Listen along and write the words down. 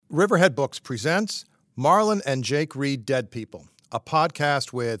Riverhead Books presents Marlon and Jake Read Dead People, a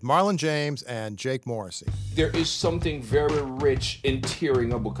podcast with Marlon James and Jake Morrissey. There is something very rich in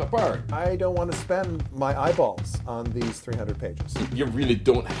tearing a book apart. I don't want to spend my eyeballs on these 300 pages. You really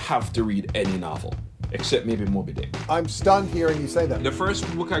don't have to read any novel, except maybe Moby Dick. I'm stunned hearing you say that. The first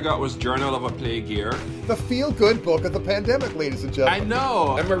book I got was Journal of a Plague Year. The feel-good book of the pandemic, ladies and I gentlemen.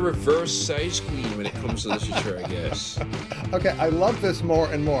 know. I'm a reverse size queen when it comes to literature, I guess. Okay, I love this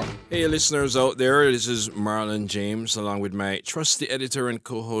more and more. Hey, listeners out there, this is Marlon James along with my trusty editor and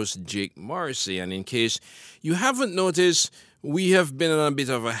co-host Jake Morrissey. And in case you haven't noticed, we have been on a bit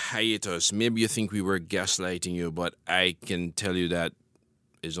of a hiatus. Maybe you think we were gaslighting you, but I can tell you that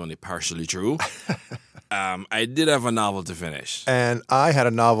is only partially true. I did have a novel to finish. And I had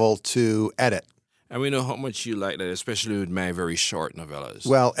a novel to edit. And we know how much you like that, especially with my very short novellas.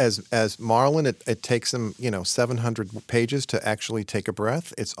 Well, as Marlon, it takes him, 700 pages to actually take a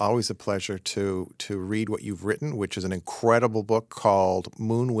breath. It's always a pleasure to read what you've written, which is an incredible book called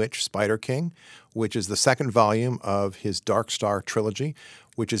Moon Witch, Spider King, which is the second volume of his Dark Star trilogy,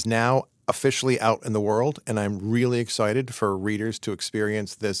 which is now officially out in the world. And I'm really excited for readers to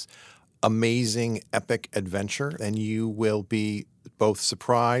experience this amazing, epic adventure. And you will be both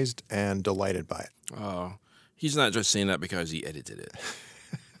surprised and delighted by it. Oh, he's not just saying that because he edited it.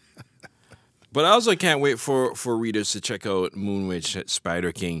 But I also can't wait for readers to check out Moon Witch at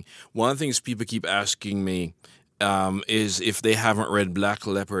Spider King. One of the things people keep asking me is if they haven't read Black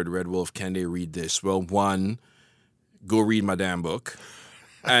Leopard, Red Wolf, can they read this? Well, one, go read my damn book.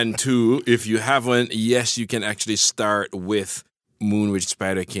 And two, if you haven't, yes, you can actually start with Moon Witch,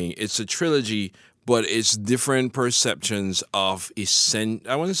 Spider King. It's a trilogy, but it's different perceptions of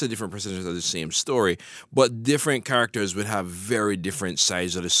I wouldn't say different perceptions of the same story, but different characters would have very different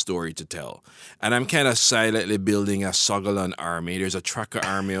sides of the story to tell. And I'm kind of silently building a Sogalan army. There's a Tracker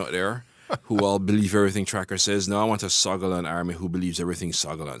army out there who all believe everything Tracker says. No, I want a Sogalan army who believes everything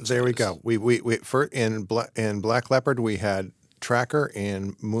Sogalan says. There we go. In Black Leopard, we had Tracker.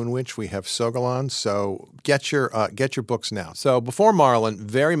 In Moon Witch, we have Sogalan. So get your books now. So before Marlon,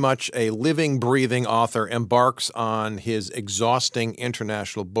 very much a living, breathing author, embarks on his exhausting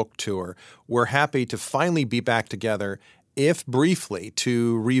international book tour, we're happy to finally be back together, if briefly,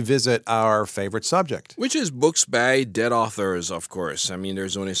 to revisit our favorite subject. Which is books by dead authors, of course. I mean,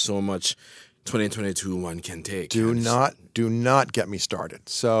 there's only so much 2022 one can take. Do not get me started.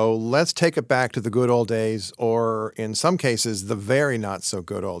 So let's take it back to the good old days, or in some cases, the very not so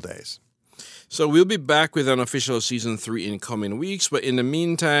good old days. So we'll be back with an official season 3 in coming weeks. But in the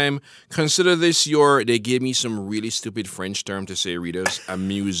meantime, consider this they gave me some really stupid French term to say, readers,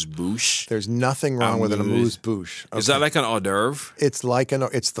 amuse-bouche. There's nothing wrong with an amuse-bouche. Okay. Is that like an hors d'oeuvre? It's like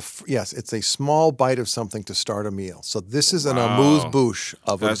it's a small bite of something to start a meal. So this is an amuse-bouche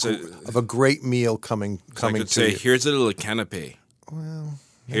of a great meal coming I could to say, you. here's a little canapé. Well,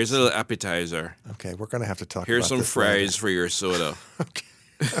 here's a little appetizer. okay, we're going to have to talk Here's about some this fries later. for your soda.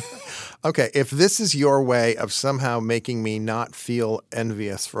 Okay, if this is your way of somehow making me not feel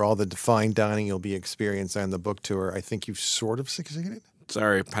envious for all the fine dining you'll be experiencing on the book tour, I think you've sort of succeeded.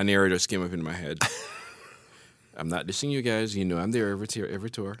 Sorry, Panera just came up in my head. I'm not dissing you guys. You know I'm there every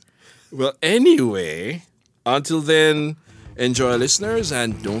tour. Well, anyway, until then, enjoy, listeners,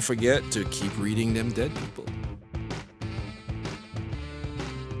 and don't forget to keep reading them dead people.